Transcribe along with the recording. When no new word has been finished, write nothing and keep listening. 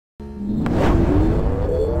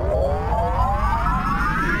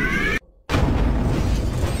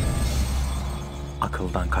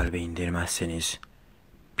Akıldan kalbe indirmezseniz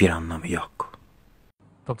bir anlamı yok.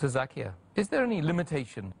 Dr. Zakir, is there any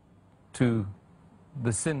limitation to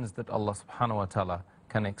the sins that Allah subhanahu wa ta'ala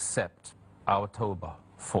can accept our tawbah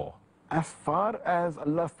for? As far as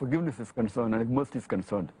Allah's forgiveness is concerned and His mercy is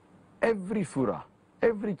concerned, every surah,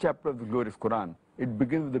 every chapter of the glorious Quran, it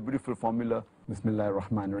begins with the beautiful formula, Bismillahir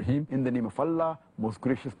Rahmanir Rahim, in the name of Allah, most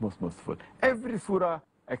gracious, most merciful. Every surah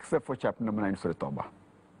except for chapter number 9, Surah Tawbah.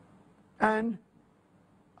 And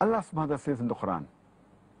Allah subhanahu wa ta'ala says in the Quran,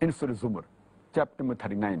 in Surah Zumar, chapter number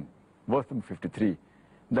 39, verse number 53,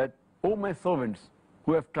 that, O my servants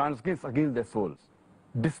who have transgressed against their souls,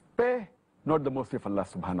 despair not the mercy of Allah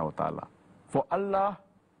subhanahu wa ta'ala. For Allah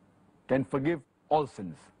can forgive all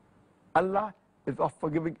sins. Allah is of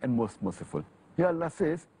forgiving and most merciful. Here Allah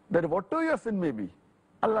says that whatever your sin may be,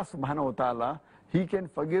 Allah subhanahu wa ta'ala, He can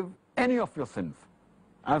forgive any of your sins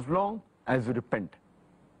as long as you repent.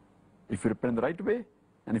 If you repent the right way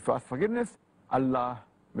and if you ask forgiveness, Allah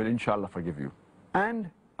will inshallah forgive you. And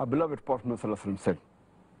our beloved Prophet ﷺ said,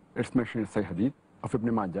 it's mentioned in Sahih Hadith of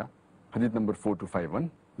Ibn Majah, Hadith number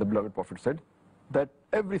 4251, the beloved Prophet said that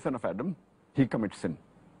every son of Adam, he commits sin.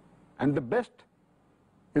 And the best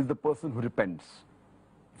is the person who repents.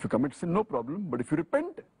 If you commit sin, no problem, but if you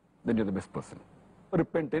repent, then you're the best person.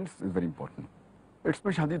 Repentance is very important. It's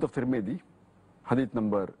mentioned Hadith of Tirmidhi, Hadith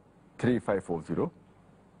number 3540,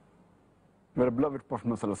 where a beloved Prophet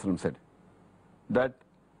ﷺ said that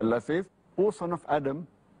Allah says, O son of Adam,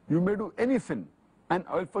 you may do any sin, and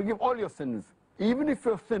I will forgive all your sins. Even if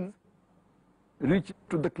your sins reach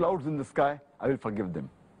to the clouds in the sky, I will forgive them.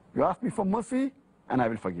 You ask me for mercy, and I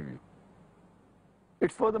will forgive you.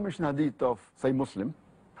 It's further mentioned Hadith of Sahih Muslim,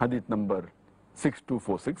 Hadith number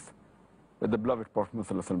 6246, where the beloved Prophet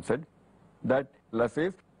ﷺ said that Allah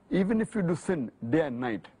says, even if you do sin day and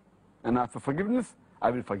night, and ask for forgiveness, I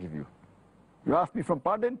will forgive you. You ask me for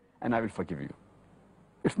pardon, and I will forgive you.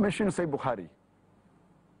 It's mentioned in Sahih Bukhari,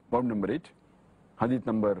 bab number 8, Hadith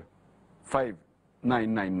number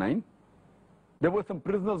 5999. There were some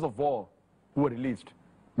prisoners of war who were released,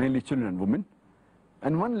 mainly children and women.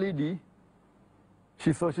 And one lady,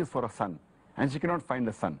 she searches for a son, and she cannot find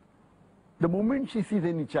a son. The moment she sees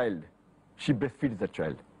any child, she breastfeeds the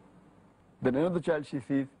child. Then another child she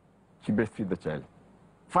sees, she breastfeeds the child.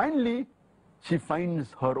 Finally, she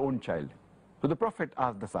finds her own child. So the Prophet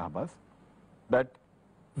asked the Sahabas that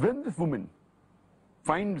when this woman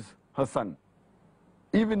finds her son,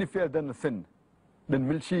 even if he has done a sin, then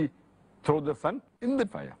will she throw the son in the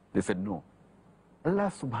fire? They said no.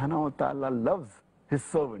 Allah subhanahu wa ta'ala loves His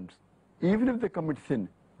servants, even if they commit sin,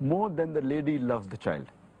 more than the lady loves the child.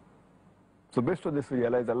 So based on this, we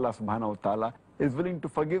realize Allah subhanahu wa ta'ala is willing to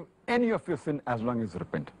forgive any of your sin as long as you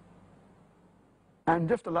repent. And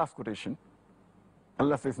just a last quotation,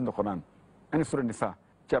 Allah says in the Quran, and in Surah Nisa,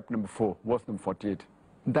 chapter number 4, verse number 48,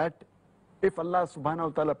 that if Allah subhanahu wa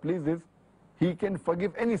ta'ala pleases, He can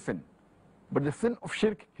forgive any sin. But the sin of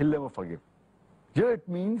shirk, He'll never forgive. Here it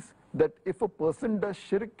means that if a person does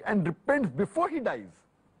shirk and repents before he dies,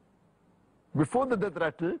 before the death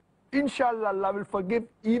rattle, inshallah Allah will forgive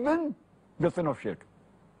even the sin of shirk.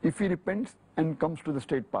 If he repents and comes to the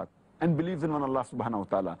straight path and believes in one Allah subhanahu wa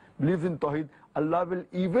ta'ala, believes in Tawheed, Allah will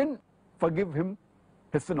even forgive him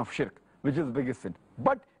his sin of shirk, which is the biggest sin.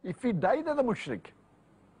 But if he dies as a mushrik,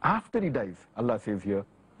 after he dies, Allah says here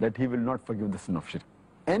that He will not forgive the sin of shirk.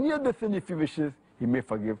 Any other sin, if He wishes, He may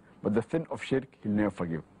forgive, but the sin of shirk, He'll never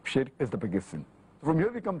forgive. Shirk is the biggest sin. From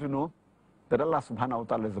here we come to know that Allah subhanahu wa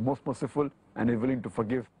ta'ala is the most merciful and is willing to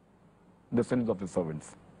forgive the sins of His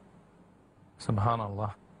servants.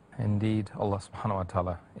 Subhanallah. Indeed, Allah subhanahu wa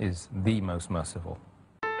ta'ala is the most merciful.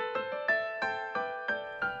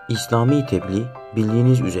 İslami tebliğ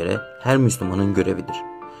bildiğiniz üzere her Müslümanın görevidir.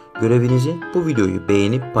 Görevinizi bu videoyu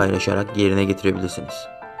beğenip paylaşarak yerine getirebilirsiniz.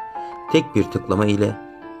 Tek bir tıklama ile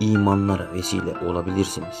imanlara vesile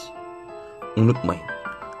olabilirsiniz. Unutmayın,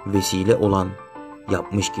 vesile olan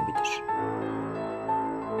yapmış gibidir.